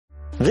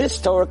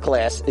This Torah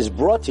class is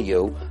brought to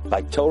you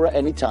by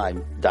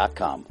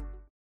TorahAnytime.com.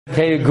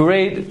 Okay,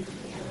 great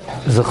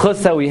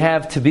zechus that we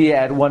have to be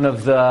at one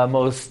of the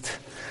most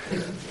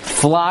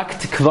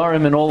flocked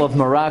kvarim in all of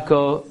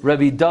Morocco,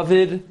 Rabbi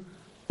David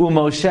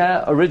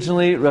Umoshe,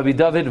 originally Rabbi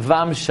David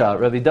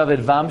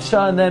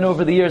Vamsha, and then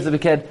over the years it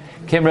became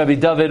Rabbi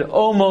David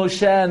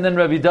Umoshe, and then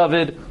Rabbi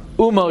David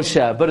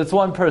Umoshe, but it's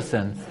one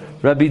person,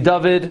 Rabbi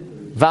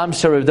David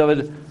Vamsha, Rabbi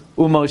David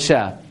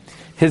Umoshe.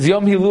 His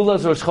Yom Hilula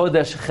is Rosh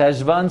Chodesh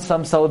Cheshvan.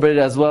 Some celebrate it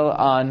as well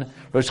on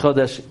Rosh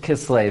Chodesh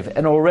Kislev.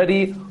 And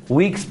already,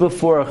 weeks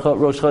before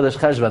Rosh Chodesh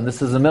Cheshvan,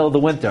 this is the middle of the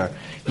winter,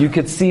 you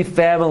could see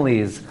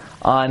families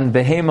on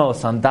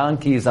behemoths, on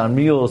donkeys, on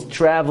mules,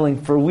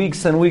 traveling for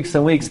weeks and weeks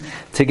and weeks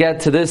to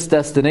get to this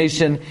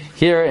destination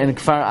here in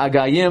Kfar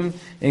Agayim,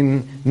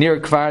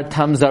 near Kfar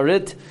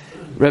Tamzarit.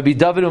 Rabbi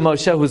David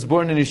Umoshe, who was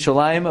born in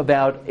Yerushalayim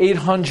about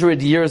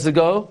 800 years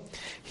ago.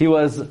 He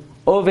was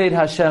Oved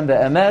Hashem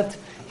Be'emet.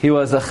 He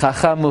was a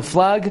Chacham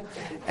Muflag,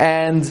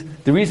 and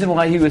the reason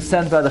why he was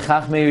sent by the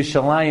Chachmei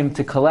Yerushalayim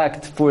to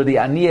collect for the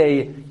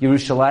Aniyei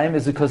Yerushalayim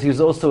is because he was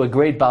also a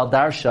great Baal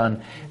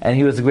Darshan, and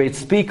he was a great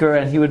speaker,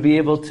 and he would be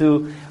able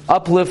to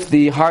uplift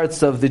the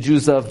hearts of the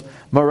Jews of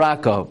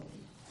Morocco.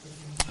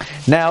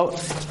 Now,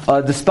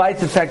 despite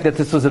the fact that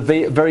this was a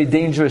very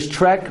dangerous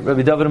trek,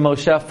 Rabbi David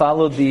Moshe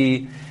followed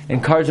the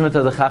encouragement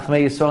of the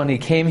Chachmei Yisrael, and he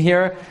came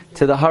here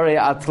to the Harei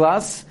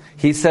Atlas.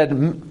 He said,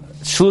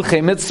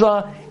 Shluchei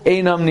Mitzvah,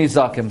 Einam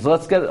Nizakim. So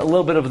let's get a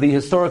little bit of the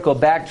historical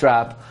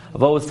backdrop of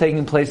what was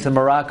taking place in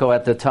Morocco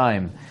at the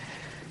time.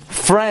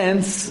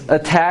 France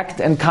attacked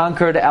and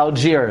conquered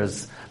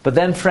Algiers, but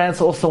then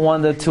France also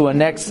wanted to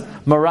annex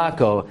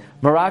Morocco.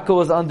 Morocco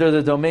was under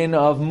the domain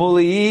of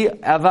Mulai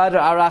Avad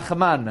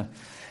Arrahman,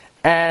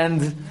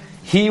 and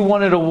he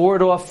wanted to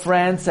ward off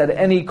France at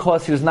any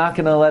cost. He was not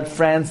going to let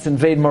France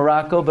invade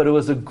Morocco, but it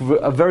was a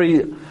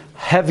very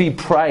heavy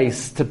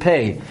price to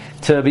pay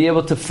to be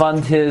able to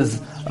fund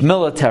his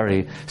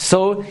military.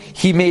 So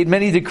he made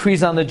many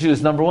decrees on the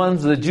Jews. Number one,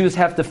 the Jews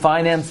have to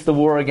finance the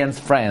war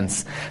against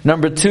France.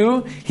 Number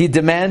two, he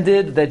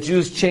demanded that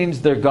Jews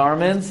change their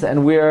garments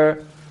and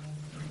wear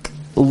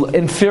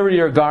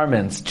inferior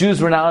garments.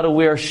 Jews were not allowed to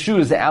wear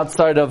shoes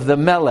outside of the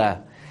Melech.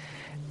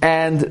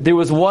 And there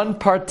was one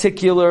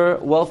particular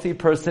wealthy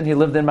person, he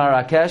lived in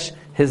Marrakesh.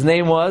 His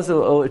name was,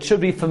 it should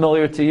be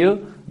familiar to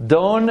you,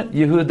 Don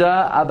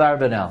Yehuda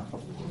Abarbanel.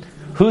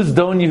 Who's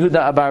Don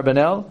Yehuda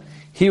Abarbanel?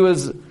 He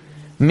was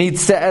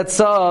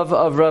Mitze'etzav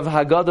of Rav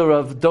Haggadah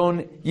of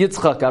Don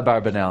Yitzchak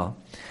Abarbanel.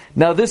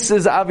 Now this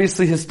is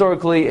obviously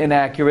historically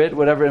inaccurate,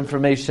 whatever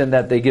information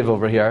that they give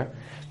over here,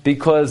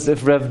 because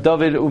if Rav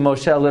David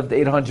Umoshe lived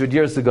 800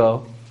 years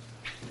ago,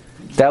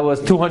 that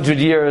was 200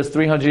 years,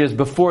 300 years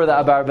before the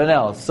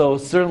Abarbanel. So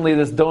certainly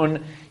this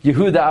Don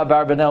Yehuda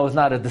Abarbanel was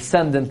not a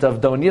descendant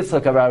of Don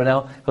Yitzchak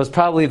Abarbanel. It was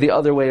probably the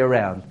other way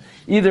around.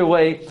 Either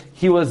way,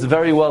 he was a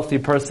very wealthy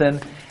person,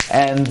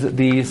 and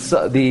the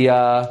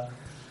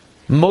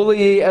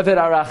Mulai Eved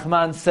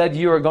Arrahman said,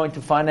 you are going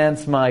to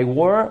finance my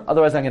war,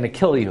 otherwise I'm going to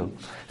kill you.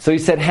 So he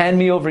said, hand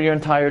me over your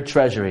entire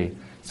treasury.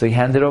 So he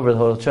handed over the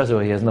whole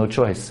treasury. He has no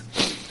choice.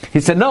 He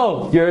said,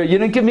 no, you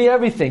didn't give me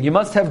everything. You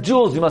must have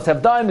jewels, you must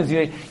have diamonds,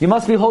 you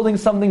must be holding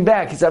something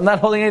back. He said, I'm not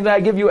holding anything, I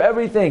give you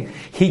everything.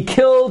 He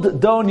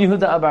killed Don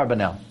Yehuda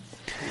Abarbanel.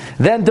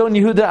 Then Don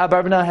Yehuda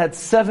Abarbanel had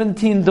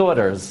 17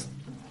 daughters.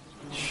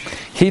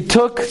 He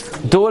took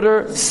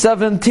daughter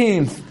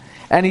 17th,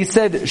 and he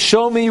said,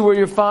 show me where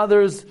your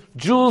father's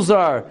jewels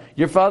are,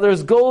 your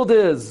father's gold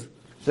is.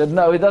 He said,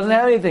 no, he doesn't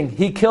have anything.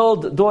 He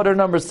killed daughter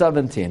number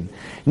 17.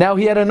 Now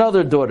he had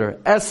another daughter,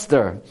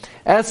 Esther.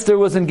 Esther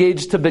was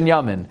engaged to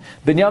Binyamin.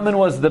 Binyamin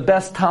was the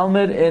best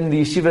Talmud in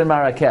the yeshiva in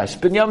Marrakesh.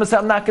 Binyamin said,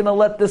 I'm not going to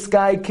let this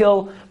guy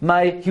kill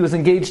he was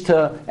engaged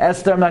to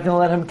Esther, I'm not going to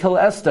let him kill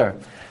Esther.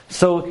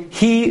 So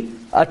he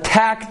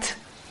attacked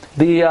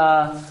the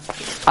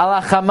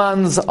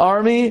Al-Haman's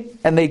army,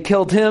 and they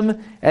killed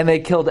him, and they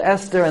killed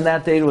Esther, and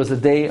that day was a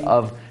day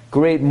of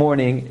great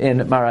mourning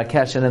in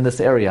Marrakesh and in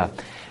this area.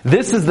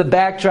 This is the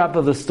backdrop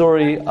of the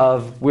story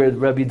of where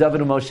Rabbi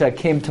David Umoshe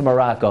came to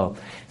Morocco.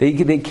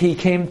 He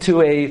came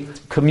to a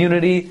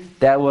community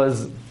that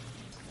was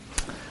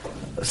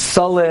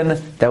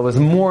sullen, that was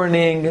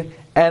mourning,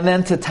 and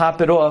then to top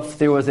it off,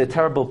 there was a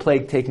terrible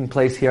plague taking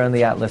place here in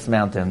the Atlas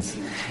Mountains.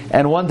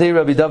 And one day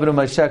Rabbi David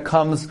Umoshe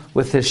comes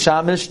with his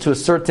shamish to a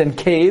certain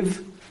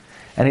cave,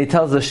 and he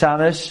tells the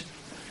shamish,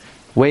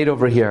 wait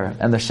over here.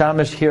 And the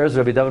shamish hears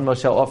Rabbi David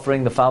Umoshe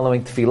offering the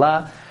following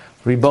tefillah,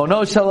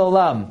 Ribono shel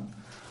olam,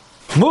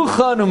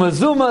 Muchan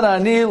u'mazuman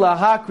ani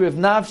lahakriv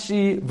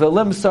nafshi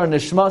v'limsar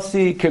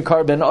nishmasi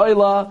k'karben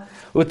oila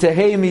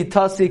u'tehei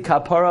mitasi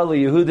kapara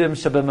liYehudim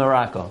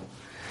sheb'Morocco.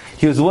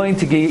 He was willing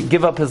to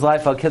give up his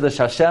life al Kiddush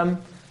Hashem.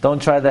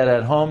 Don't try that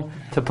at home.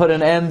 To put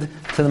an end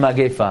to the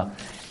Magefa.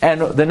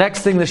 And the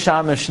next thing the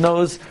Shamish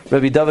knows,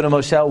 Rabbi David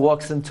Umoshe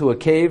walks into a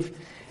cave,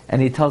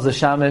 and he tells the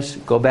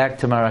Shamish, go back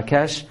to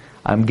Marrakesh.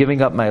 I'm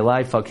giving up my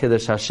life al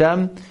Kiddush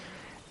Hashem.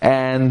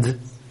 And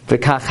the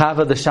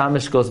Kachava, the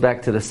Shamish, goes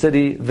back to the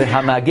city. The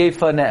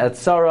Hamagefa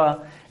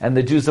ne'etzara, and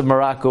the Jews of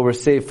Morocco were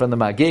saved from the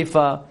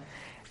Magefa.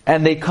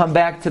 And they come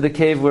back to the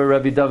cave where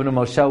Rabbi David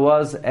Moshe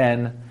was,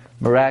 and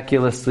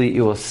miraculously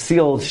it was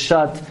sealed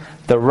shut.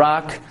 The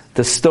rock,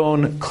 the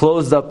stone,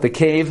 closed up the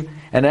cave,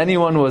 and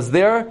anyone who was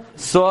there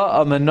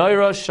saw a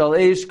menorah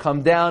shalesh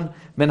come down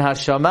min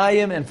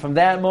hashamayim, and from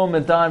that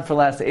moment on, for the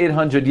last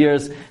 800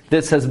 years,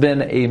 this has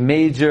been a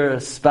major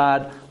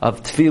spot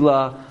of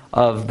tefillah,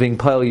 of being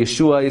Pa'al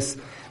Yeshuais.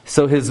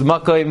 So his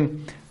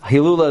Makom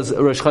Hilula is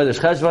Rosh Chodesh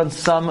Cheshvan.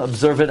 Some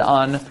observe it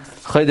on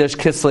Chodesh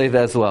Kislev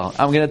as well.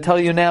 I'm going to tell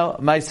you now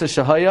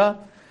Ma'aseh Shahaya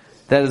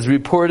that is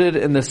reported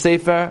in the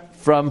Sefer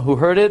from who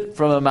heard it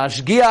from a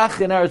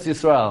Mashgiach in Eretz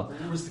Yisrael.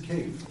 Where was the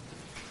cave?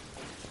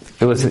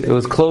 It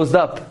was closed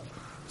up.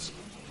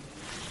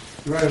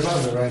 Right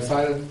above it, right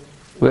side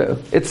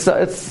of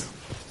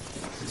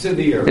It's in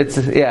the air.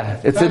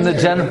 It's in the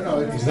general. No,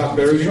 it's not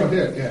buried short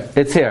hair. Yeah.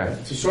 It's here.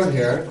 It's a short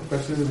hair. The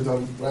question is,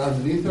 right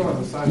underneath or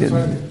on the side? It's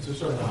right here. It's a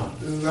short hair.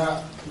 This is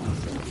not.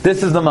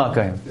 This is the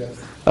Makom.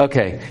 Yes.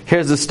 Okay,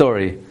 here's the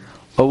story.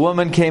 A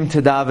woman came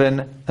to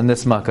daven in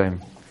this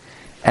Makom,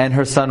 and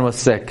her son was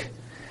sick,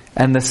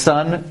 and the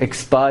son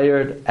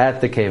expired at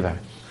the kever.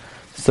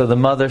 So the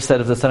mother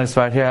said, if the son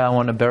expired here, I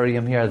want to bury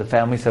him here. The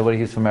family said, well,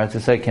 he's from Eretz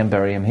Yisrael, I can't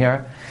bury him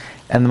here.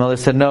 And the mother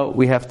said, no,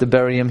 we have to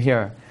bury him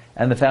here.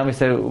 And the family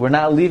said, we're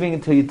not leaving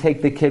until you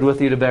take the kid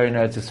with you to bury in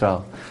Eretz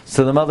Yisrael.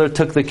 So the mother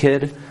took the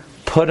kid,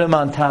 put him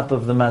on top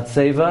of the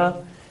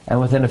matzeva, and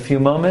within a few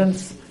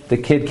moments, the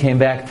kid came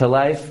back to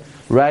life,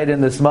 right in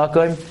this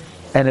makom,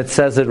 and it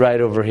says it right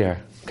over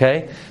here.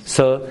 Okay?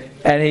 So,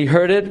 and he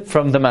heard it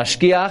from the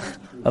mashgiach,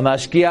 a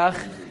mashgiach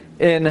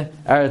in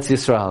Eretz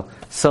Yisrael.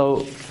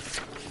 So,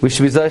 we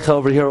should be zeicha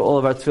over here, all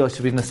of our tefillah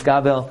should be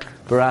neskabel,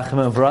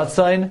 barachim and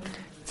baratzayin,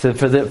 for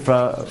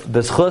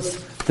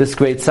b'zchus, this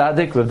great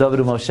tzaddik, Rav David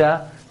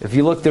Moshe. If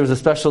you look, there's a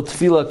special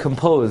tefillah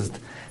composed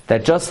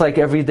that just like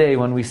every day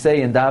when we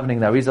say in davening,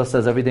 the Arizal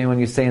says every day when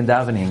you say in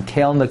davening,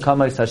 Kel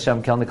nekamas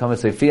Hashem, Kel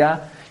nekamas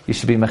Eifiyah, you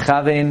should be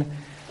mechavein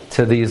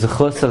to the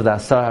zechus of the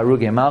Asar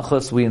Harugei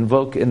Malchus. We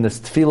invoke in this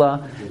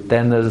tefillah,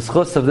 then the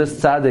zechus of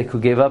this tzaddik who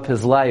gave up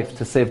his life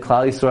to save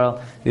Klal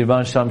Yisrael, the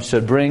Rebbeinu Shalom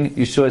should bring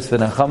Yeshua's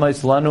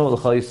v'nechamos lanu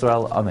l'chol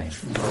Yisrael.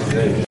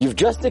 Amen. You've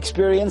just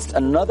experienced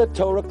another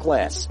Torah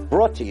class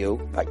brought to you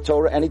by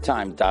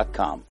TorahAnytime.com.